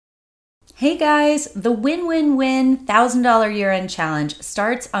Hey guys, the Win Win Win $1,000 year end challenge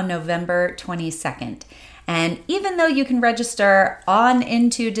starts on November 22nd. And even though you can register on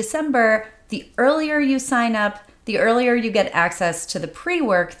into December, the earlier you sign up, the earlier you get access to the pre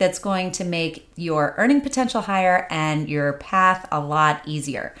work that's going to make your earning potential higher and your path a lot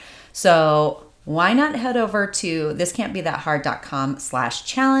easier. So, why not head over to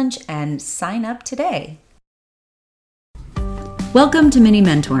thiscan'tbethathard.com/challenge and sign up today? Welcome to Mini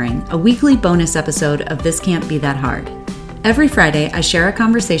Mentoring, a weekly bonus episode of This Can't Be That Hard. Every Friday, I share a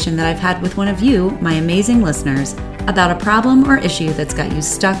conversation that I've had with one of you, my amazing listeners, about a problem or issue that's got you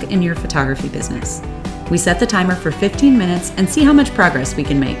stuck in your photography business. We set the timer for 15 minutes and see how much progress we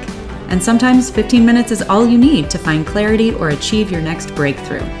can make. And sometimes 15 minutes is all you need to find clarity or achieve your next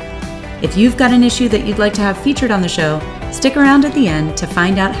breakthrough. If you've got an issue that you'd like to have featured on the show, stick around at the end to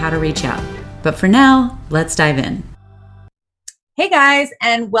find out how to reach out. But for now, let's dive in. Hey guys,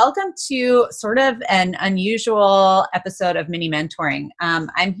 and welcome to sort of an unusual episode of Mini Mentoring.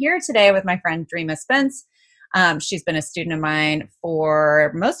 I'm here today with my friend Dreama Spence. She's been a student of mine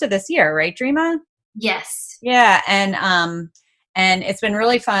for most of this year, right, Dreama? Yes. Yeah, and it's been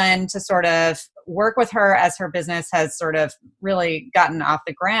really fun to sort of work with her as her business has sort of really gotten off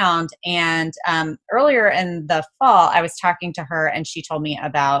the ground. And earlier in the fall, I was talking to her, and she told me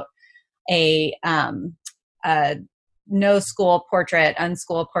about a no school portrait,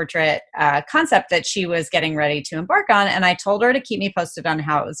 unschool portrait concept that she was getting ready to embark on. And I told her to keep me posted on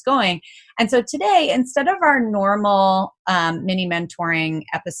how it was going. And so today, instead of our normal mini mentoring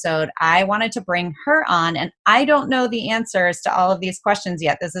episode, I wanted to bring her on. And I don't know the answers to all of these questions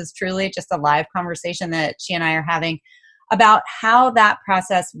yet. This is truly just a live conversation that she and I are having about how that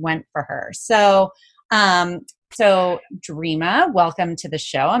process went for her. So Dreama, welcome to the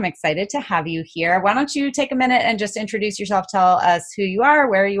show. I'm excited to have you here. Why don't you take a minute and just introduce yourself, tell us who you are,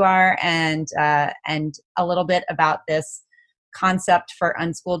 where you are, and a little bit about this concept for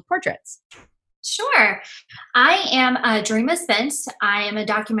unschooled portraits. Sure. I am Dreama Spence. I am a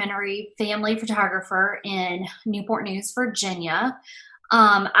documentary family photographer in Newport News, Virginia.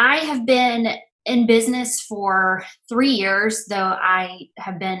 I have been in business for 3 years, though I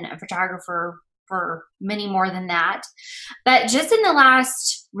have been a photographer for many more than that. But just in the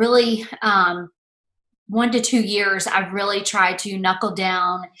last really 1 to 2 years, I've really tried to knuckle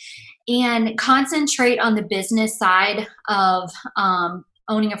down and concentrate on the business side of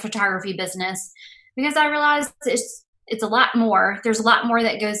owning a photography business, because I realized it's a lot more. There's a lot more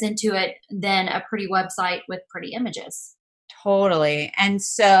that goes into it than a pretty website with pretty images. Totally. And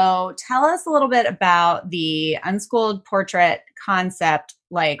so tell us a little bit about the unschooled portrait concept,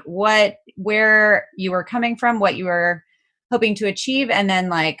 like where you were coming from, what you were hoping to achieve, and then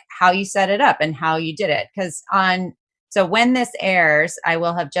like how you set it up and how you did it. So when this airs, I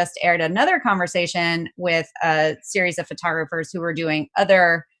will have just aired another conversation with a series of photographers who were doing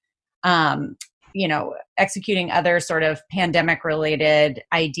other executing other sort of pandemic related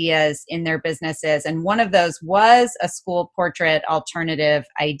ideas in their businesses. And one of those was a school portrait alternative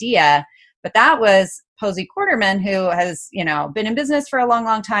idea, but that was Posey Quarterman, who has, been in business for a long,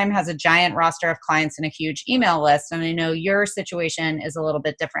 long time, has a giant roster of clients and a huge email list. And I know your situation is a little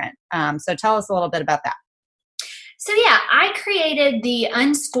bit different. So tell us a little bit about that. So yeah, I created the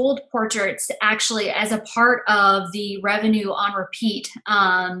unschooled portraits actually as a part of the revenue on repeat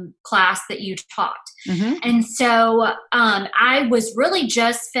class that you taught. Mm-hmm. And so I was really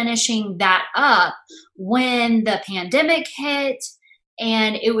just finishing that up when the pandemic hit,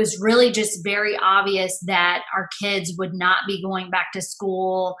 and it was really just very obvious that our kids would not be going back to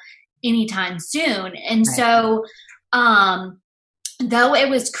school anytime soon. And right. So though it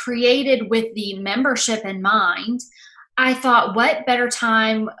was created with the membership in mind, I thought, what better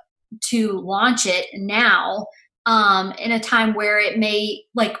time to launch it now, in a time where it may,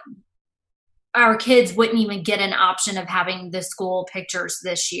 like, our kids wouldn't even get an option of having the school pictures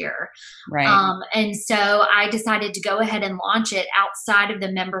this year. Right. And so I decided to go ahead and launch it outside of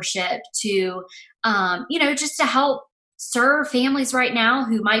the membership to, just to help serve families right now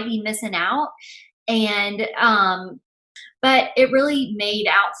who might be missing out. And, but it really made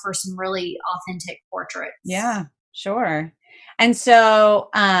out for some really authentic portraits. Yeah, sure. And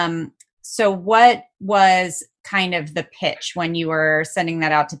so, what was kind of the pitch when you were sending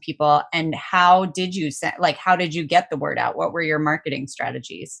that out to people, and how did you get the word out? What were your marketing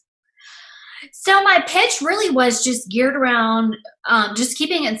strategies? So my pitch really was just geared around, just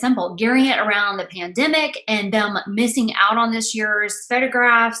keeping it simple, gearing it around the pandemic and them missing out on this year's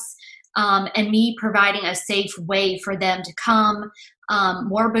photographs, and me providing a safe way for them to come,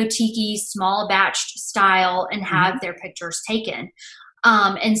 more boutique-y, small batch style, and have their pictures taken.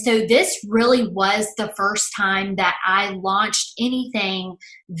 And so this really was the first time that I launched anything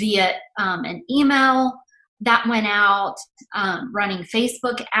via an email that went out, running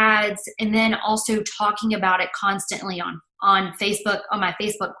Facebook ads, and then also talking about it constantly on Facebook, on my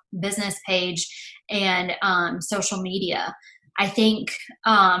Facebook business page, and social media. I think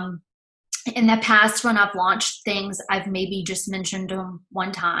in the past, when I've launched things, I've maybe just mentioned them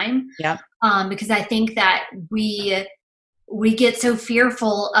one time. Yeah. Because I think that we get so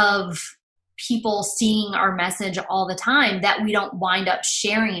fearful of people seeing our message all the time that we don't wind up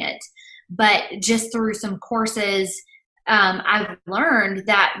sharing it. But just through some courses, I've learned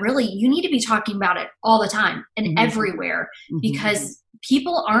that really you need to be talking about it all the time and everywhere, because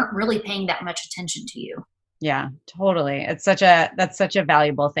people aren't really paying that much attention to you. Yeah, totally. That's such a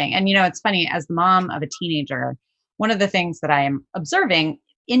valuable thing. And, it's funny, as the mom of a teenager, one of the things that I am observing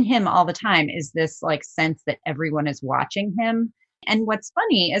in him all the time is this like sense that everyone is watching him. And what's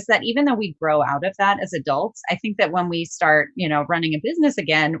funny is that even though we grow out of that as adults, I think that when we start, running a business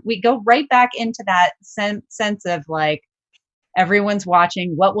again, we go right back into that sense of like, everyone's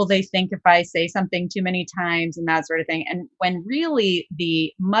watching. What will they think if I say something too many times and that sort of thing? And when really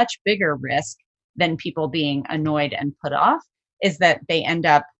the much bigger risk than people being annoyed and put off is that they end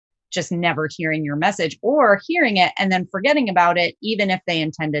up just never hearing your message, or hearing it and then forgetting about it, even if they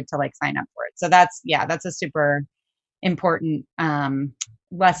intended to like sign up for it. So that's a super important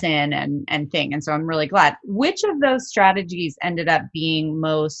lesson and thing. And so I'm really glad. Which of those strategies ended up being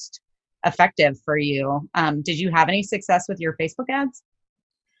most effective for you? Did you have any success with your Facebook ads?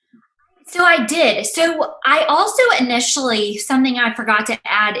 So I did. So I also initially, something I forgot to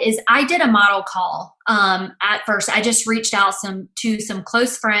add is I did a model call. At first, I just reached out to some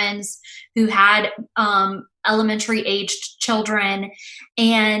close friends who had elementary aged children.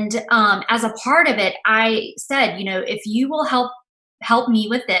 And as a part of it, I said, if you will help me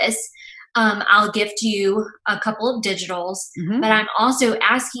with this, I'll gift you a couple of digitals, but I'm also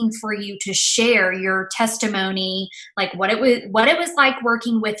asking for you to share your testimony, like what it was like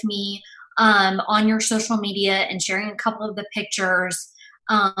working with me on your social media, and sharing a couple of the pictures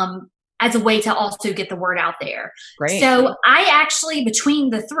as a way to also get the word out there. Great. So I actually, between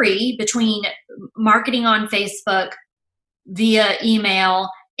marketing on Facebook via email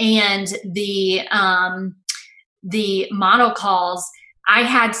and the model calls, I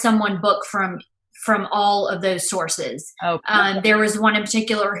had someone book from all of those sources. There was one in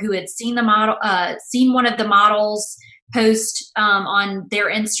particular who had seen one of the models post on their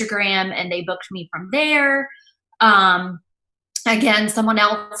Instagram, and they booked me from there. Again, someone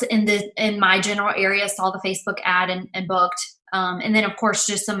else in my general area saw the Facebook ad and booked. And then of course,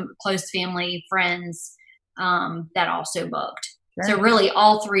 just some close family friends that also booked. Sure. So really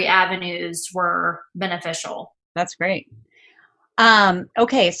all three avenues were beneficial. That's great.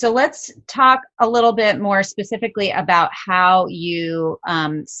 Okay, so let's talk a little bit more specifically about how you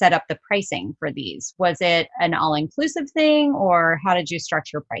set up the pricing for these. Was it an all-inclusive thing, or how did you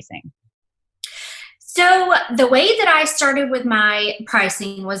structure pricing? So the way that I started with my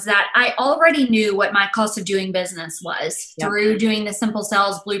pricing was that I already knew what my cost of doing business was through doing the Simple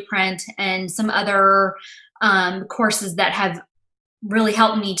Sales Blueprint and some other courses that have really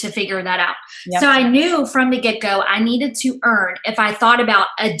helped me to figure that out. So I knew from the get-go I needed to earn, if I thought about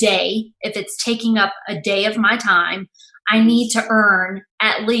a day, if it's taking up a day of my time, I need to earn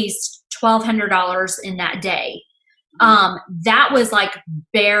at least $1,200 in that day. That was like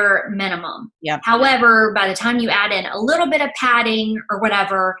bare minimum. However, by the time you add in a little bit of padding or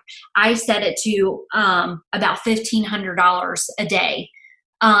whatever, I set it to about $1,500 a day.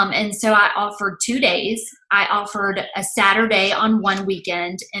 And so I offered 2 days. I offered a Saturday on one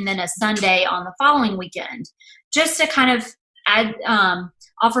weekend and then a Sunday on the following weekend, just to kind of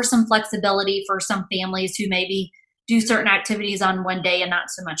offer some flexibility for some families who maybe do certain activities on one day and not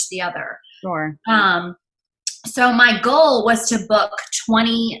so much the other. Sure. So my goal was to book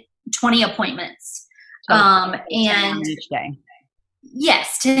 20 appointments. And each day.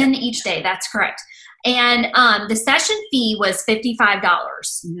 Yes, 10 each day. That's correct. And the session fee was $55.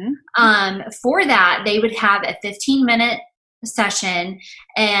 For that, they would have a 15-minute session,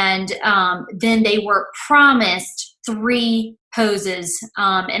 and then they were promised 3 poses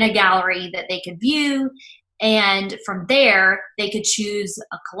in a gallery that they could view. And from there, they could choose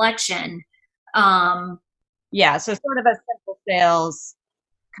a collection. So sort of a Simple Sales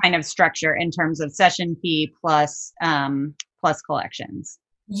kind of structure in terms of session fee plus collections.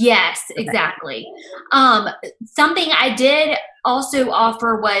 Yes, exactly. Something I did also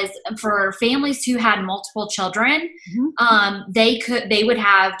offer was for families who had multiple children, they would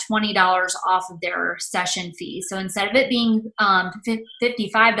have $20 off of their session fee. So instead of it being $55,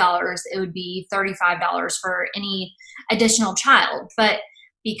 it would be $35 for any additional child. But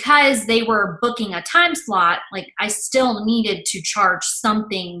because they were booking a time slot, like I still needed to charge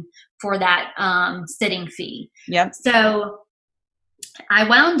something for that sitting fee. Yep. So I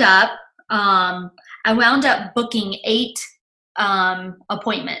wound up booking 8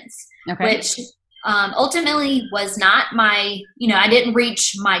 appointments, which ultimately was not my, I didn't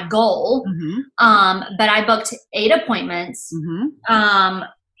reach my goal. But I booked 8 appointments.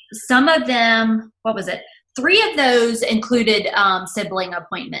 Some of them, what was it? 3 of those included sibling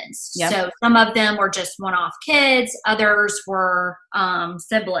appointments. Yep. So some of them were just one-off kids. Others were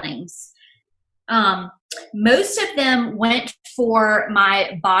siblings. Most of them went for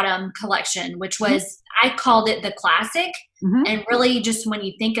my bottom collection, which was, I called it the classic. And really just when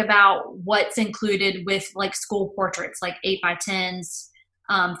you think about what's included with like school portraits, like 8x10s,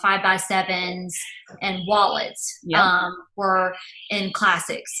 5x7s, and wallets were in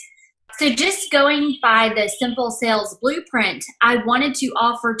classics. So just going by the Simple Sales Blueprint, I wanted to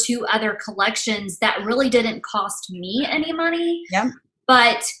offer 2 other collections that really didn't cost me any money,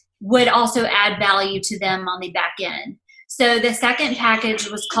 but would also add value to them on the back end. So the second package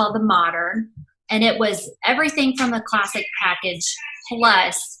was called the Modern, and it was everything from the classic package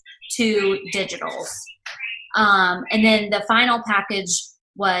plus 2 digitals. And then the final package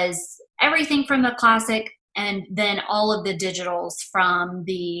was everything from the classic and then all of the digitals from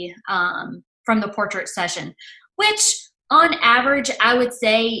the portrait session, which on average, I would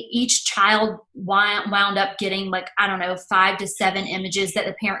say each child wound up getting 5 to 7 images that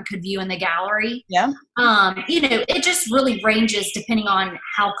the parent could view in the gallery. Yeah. It just really ranges depending on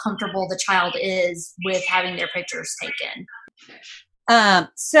how comfortable the child is with having their pictures taken.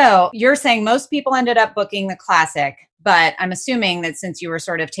 So you're saying most people ended up booking the classic, but I'm assuming that since you were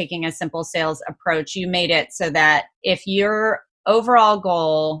sort of taking a simple sales approach, you made it so that if your overall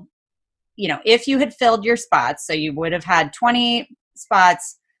goal, if you had filled your spots, so you would have had 20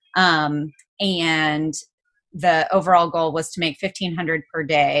 spots, and the overall goal was to make $1,500 per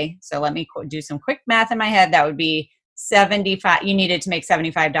day. So let me do some quick math in my head. That would be 75. You needed to make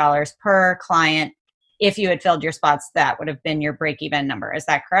 $75 per client. If you had filled your spots, that would have been your break-even number. Is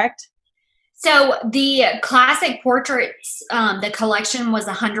that correct? So the classic portraits, the collection was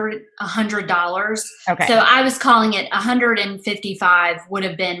 $100. Okay. So I was calling it $155 would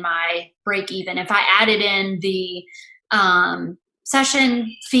have been my break even. If I added in the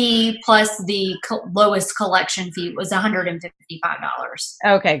session fee plus the lowest collection fee was $155.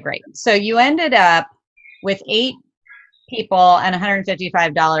 Okay, great. So you ended up with 8 people and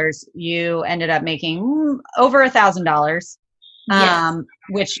 $155. You ended up making over $1,000. Yes.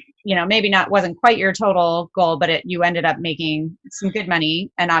 Which, maybe wasn't quite your total goal, but you ended up making some good money.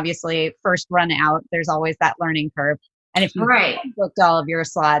 And obviously first run out, there's always that learning curve. And if you booked all of your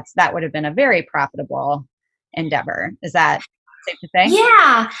slots, that would have been a very profitable endeavor. Is that safe to say?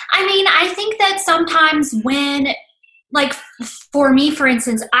 Yeah. I think that sometimes when, for me, for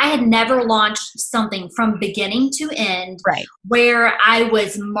instance, I had never launched something from beginning to end, right, where I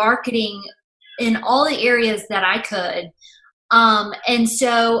was marketing in all the areas that I could. And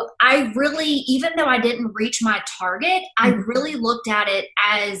so I really, even though I didn't reach my target, I really looked at it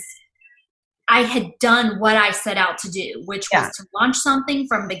as I had done what I set out to do, which was to launch something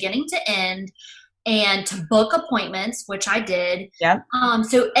from beginning to end and to book appointments, which I did. Yep.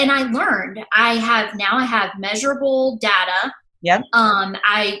 And I learned, I have measurable data. Yep.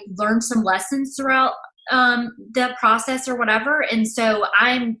 I learned some lessons throughout, the process or whatever. And so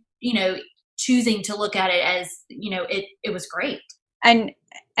I'm, choosing to look at it as, it was great. And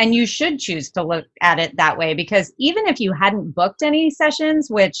you should choose to look at it that way, because even if you hadn't booked any sessions,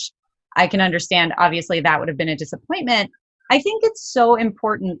 which I can understand, obviously that would have been a disappointment. I think it's so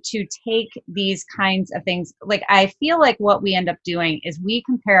important to take these kinds of things. I feel like what we end up doing is we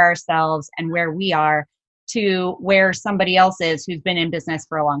compare ourselves and where we are to where somebody else is who's been in business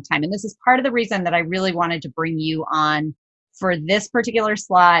for a long time. And this is part of the reason that I really wanted to bring you on for this particular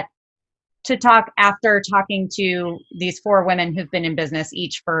slot, to talk after talking to these 4 women who've been in business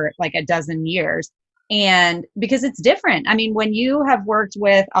each for a dozen years. And because it's different. When you have worked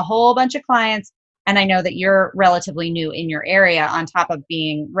with a whole bunch of clients, and I know that you're relatively new in your area on top of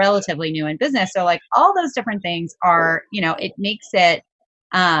being relatively new in business. So all those different things are, it makes it,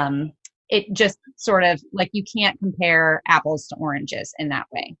 it just sort of you can't compare apples to oranges in that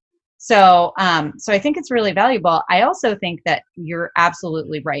way. So I think it's really valuable. I also think that you're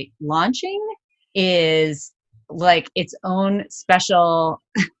absolutely right. Launching is like its own special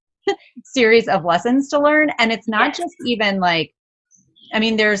series of lessons to learn. And it's not Yes. just even like, I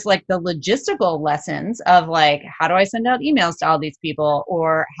mean, there's like the logistical lessons of like, how do I send out emails to all these people?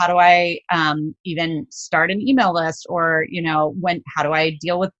 Or how do I even start an email list? Or, how do I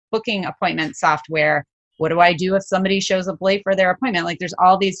deal with booking appointment software? What do I do if somebody shows up late for their appointment? Like there's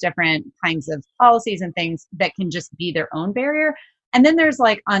all these different kinds of policies and things that can just be their own barrier. And then there's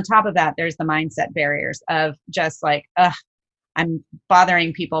like, on top of that, there's the mindset barriers of just like, I'm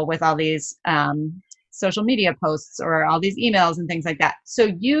bothering people with all these social media posts or all these emails and things like that. So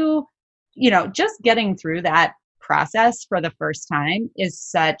just getting through that process for the first time is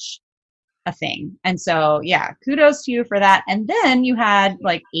such a thing. And so, yeah, kudos to you for that. And then you had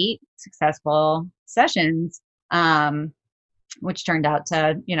like 8 successful sessions, which turned out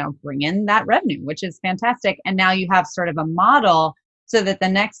to, bring in that revenue, which is fantastic. And now you have sort of a model so that the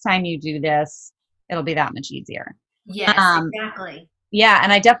next time you do this, it'll be that much easier. Yes, exactly. Yeah,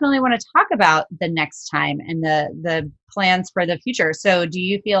 and I definitely want to talk about the next time and the plans for the future. So do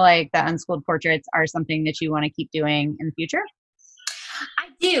you feel like the Unschooled Portraits are something that you want to keep doing in the future? I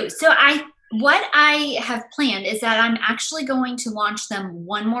do. So what I have planned is that I'm actually going to launch them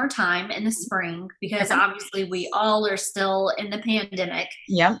one more time in the spring because obviously we all are still in the pandemic.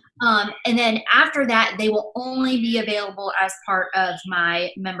 Yep. And then after that, they will only be available as part of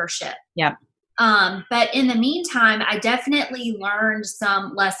my membership. Yep. But in the meantime, I definitely learned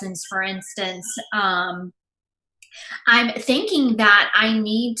some lessons. For instance, I'm thinking that I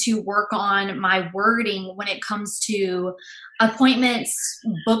need to work on my wording when it comes to appointments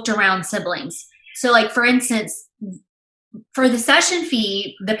booked around siblings. So like, for instance, for the session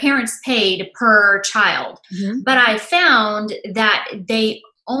fee, the parents paid per child, but I found that they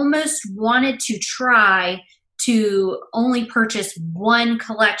almost wanted to try to only purchase one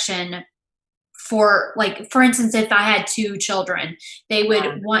collection for instance, if I had 2 children, they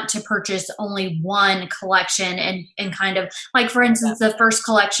would want to purchase only one collection and kind of like, for instance, the first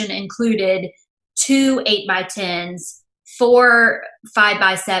collection included 2 8x10s, 4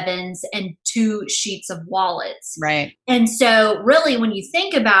 5x7s, and 2 sheets of wallets. Right. And so really, when you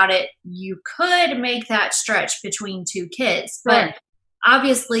think about it, you could make that stretch between 2 kids, but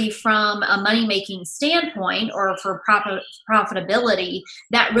obviously from a money-making standpoint or for profitability,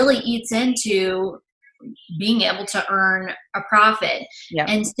 that really eats into being able to earn a profit. Yep.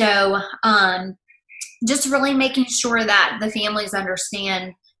 And so just really making sure that the families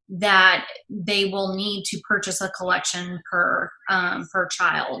understand that they will need to purchase a collection per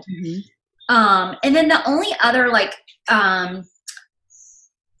child. And then the only other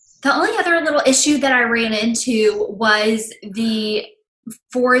little issue that I ran into was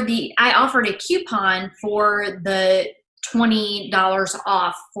I offered a coupon for the $20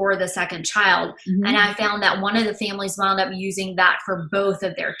 off for the second child. And I found that one of the families wound up using that for both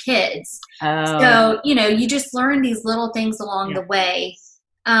of their kids. So, you just learn these little things along the way.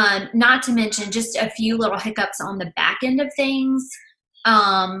 Not to mention just a few little hiccups on the back end of things.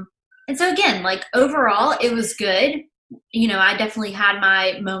 And so again, like overall, it was good. I definitely had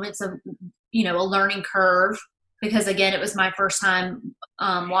my moments of, a learning curve. Because again, it was my first time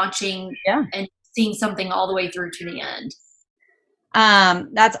launching and seeing something all the way through to the end.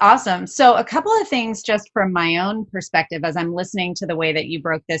 That's awesome. So a couple of things just from my own perspective, as I'm listening to the way that you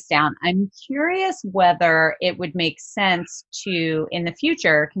broke this down, I'm curious whether it would make sense to, in the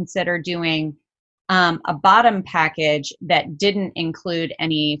future, consider doing a bottom package that didn't include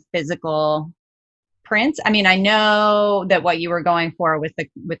any physical prints. I mean, I know that what you were going for with the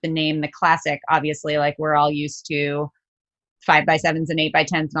name, the classic, obviously, like we're all used to 5x7s and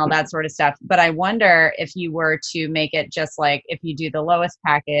 8x10s and all that sort of stuff. But I wonder if you were to make it just like, if you do the lowest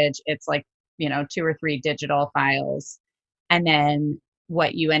package, it's like, 2 or 3 digital files. And then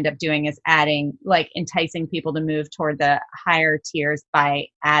what you end up doing is adding, like enticing people to move toward the higher tiers by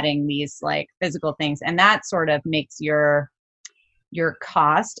adding these like physical things. And that sort of makes your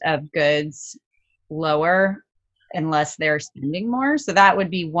cost of goods lower unless they're spending more. So that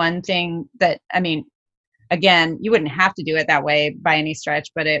would be one thing that, I mean, again, you wouldn't have to do it that way by any stretch,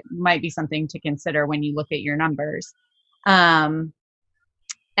 but it might be something to consider when you look at your numbers.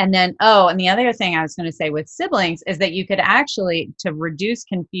 And then, and the other thing I was going to say with siblings is that you could actually, to reduce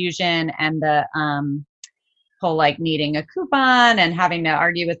confusion and the whole like needing a coupon and having to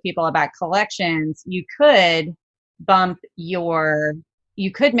argue with people about collections, you could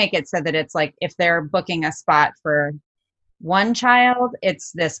make it so that it's like, if they're booking a spot for one child,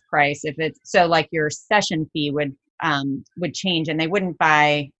 it's this price. If it's so, like your session fee would change, and they wouldn't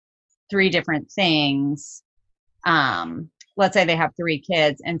buy three different things, let's say they have three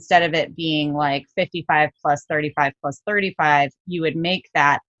kids, instead of it being like 55 plus 35 plus 35, you would make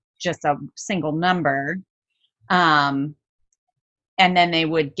that just a single number. And then they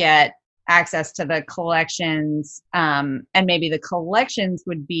would get access to the collections, and maybe the collections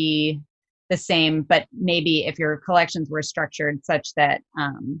would be the same, but maybe if your collections were structured such that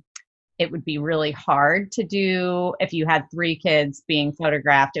it would be really hard to do, if you had three kids being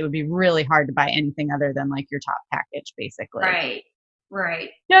photographed, it would be really hard to buy anything other than like your top package, basically.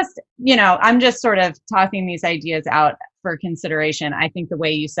 Right. Just, I'm just sort of tossing these ideas out for consideration. I think the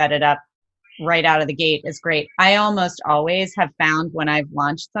way you set it up right out of the gate is great. I almost always have found when I've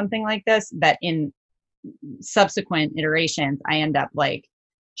launched something like this that in subsequent iterations, I end up like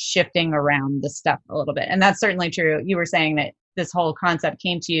shifting around the stuff a little bit. And that's certainly true. You were saying that this whole concept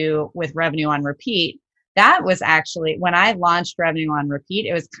came to you with revenue on repeat. That was actually when I launched revenue on repeat,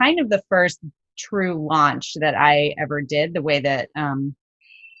 it was kind of the first true launch that I ever did the way that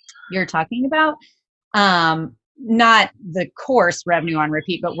you're talking about. Not the course revenue on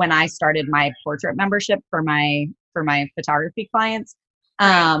repeat, but when I started my portrait membership for my photography clients.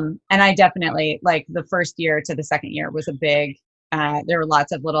 And I definitely, like, the first year to the second year was a big, there were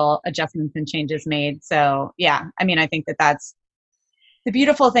lots of little adjustments and changes made. So yeah, I mean, I think that that's the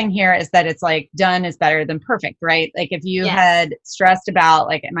beautiful thing here, is that it's like done is better than perfect, right? Like if you had stressed about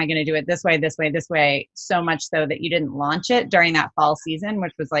like, am I going to do it this way, so much so that you didn't launch it during that fall season,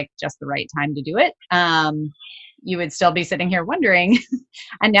 which was like just the right time to do it, you would still be sitting here wondering.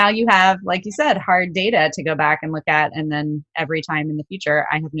 And now you have, like you said, hard data to go back and look at. And then every time in the future,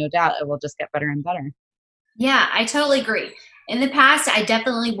 I have no doubt it will just get better and better. Yeah, I totally agree. In the past, I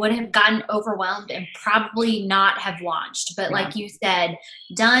definitely would have gotten overwhelmed and probably not have launched. But like you said,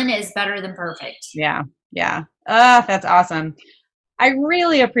 done is better than perfect. Yeah. That's awesome. I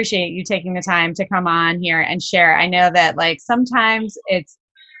really appreciate you taking the time to come on here and share. I know that like sometimes it's,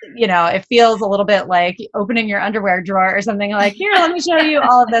 it feels a little bit like opening your underwear drawer or something, like, here, let me show you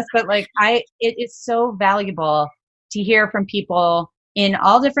all of this. But like, it is so valuable to hear from people in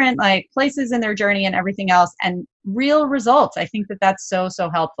all different like places in their journey and everything else, and real results. I think that that's so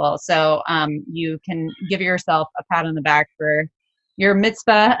helpful. So you can give yourself a pat on the back for your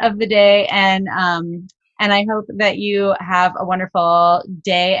mitzvah of the day. And I hope that you have a wonderful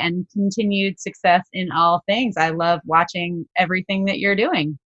day and continued success in all things. I love watching everything that you're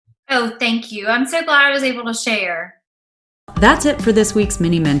doing. Oh, thank you. I'm so glad I was able to share. That's it for this week's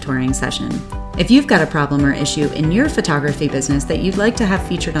mini mentoring session. If you've got a problem or issue in your photography business that you'd like to have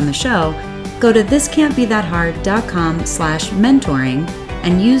featured on the show, go to thiscan'tbethathard.com/mentoring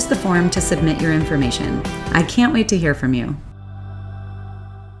and use the form to submit your information. I can't wait to hear from you.